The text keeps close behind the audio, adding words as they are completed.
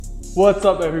What's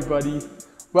up, everybody?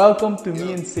 Welcome to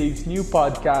me and Save's new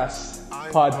podcast,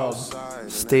 PodHub.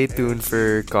 Stay tuned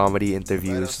for comedy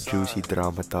interviews, juicy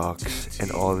drama talks,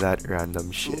 and all that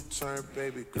random shit.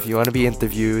 If you want to be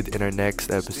interviewed in our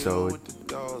next episode,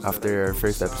 after our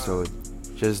first episode,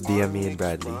 just DM me and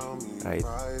Bradley. Right?